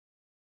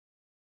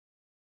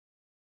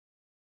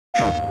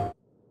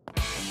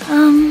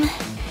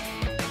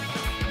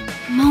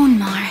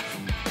Monmar.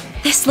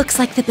 This looks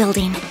like the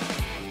building.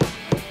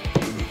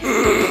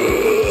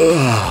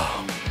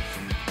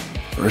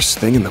 First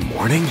thing in the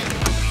morning?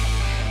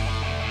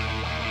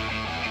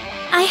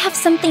 I have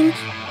something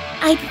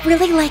I'd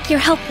really like your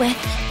help with,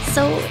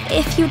 so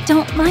if you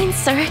don't mind,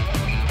 sir.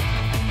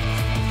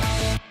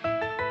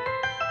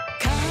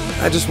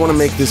 I just want to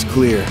make this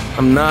clear.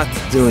 I'm not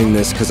doing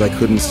this because I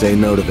couldn't say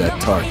no to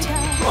that tart.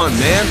 Come on,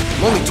 man.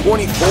 I'm only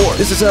 24.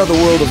 This is how the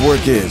world of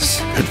work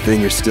is. Good thing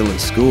you're still in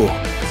school.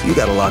 You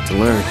got a lot to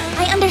learn.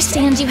 I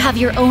understand you have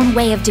your own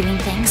way of doing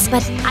things,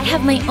 but I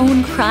have my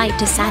own pride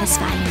to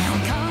satisfy, you know.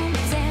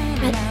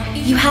 But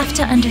you have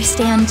to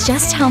understand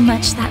just how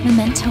much that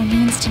memento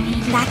means to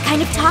me. That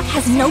kind of talk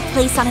has no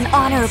place on an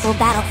honorable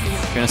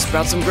battlefield. Gonna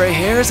sprout some gray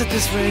hairs at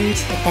this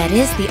rate. But that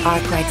is the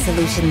Arkride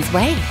Solutions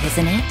way,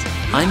 isn't it?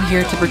 I'm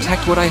here to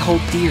protect what I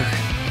hold dear.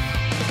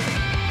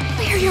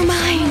 Clear your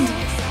mind.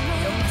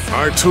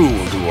 I too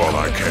will do all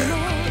I can.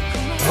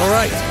 All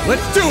right,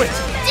 let's do it!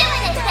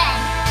 Doing it then!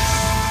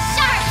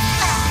 Sharp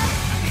Claw!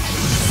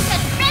 The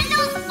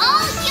Brindle's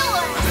all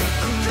yours!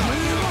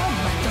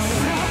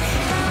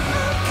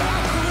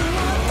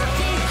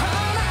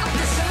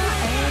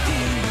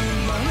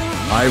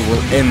 I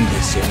will end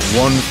this in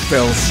one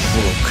fell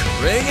stroke.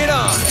 Bring it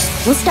on!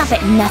 We'll stop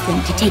at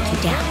nothing to take you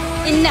down.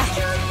 Enough.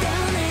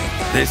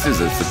 This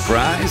is a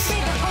surprise?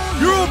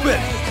 You're open!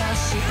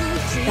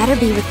 Better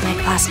be with my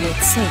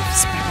classmates safe,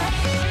 Spriggan.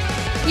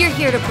 You're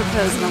here to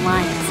propose an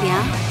alliance,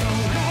 yeah?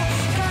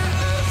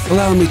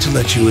 Allow me to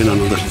let you in on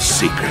a little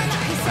secret.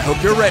 I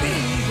hope you're ready.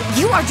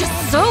 You are just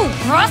so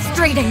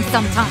frustrating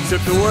sometimes.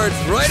 Took the words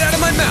right out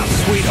of my mouth,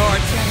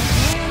 sweetheart.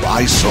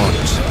 I sought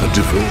a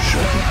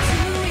diversion,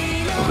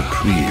 a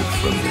reprieve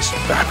from this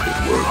vapid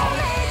world.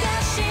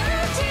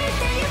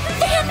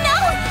 Sam, no!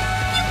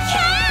 You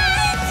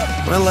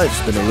can't! My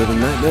life's been a living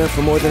nightmare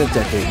for more than a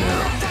decade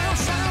now.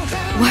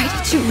 Why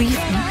did you leave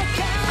me?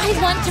 I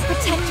want to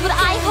protect what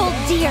I hold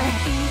dear.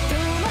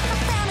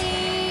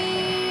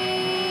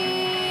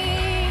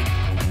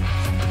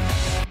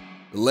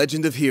 The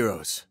Legend of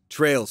Heroes,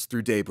 Trails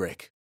Through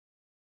Daybreak.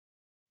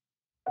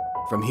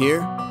 From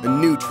here, a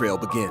new trail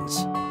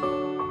begins.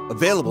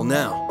 Available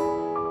now.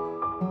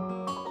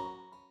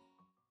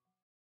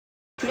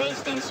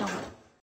 PlayStation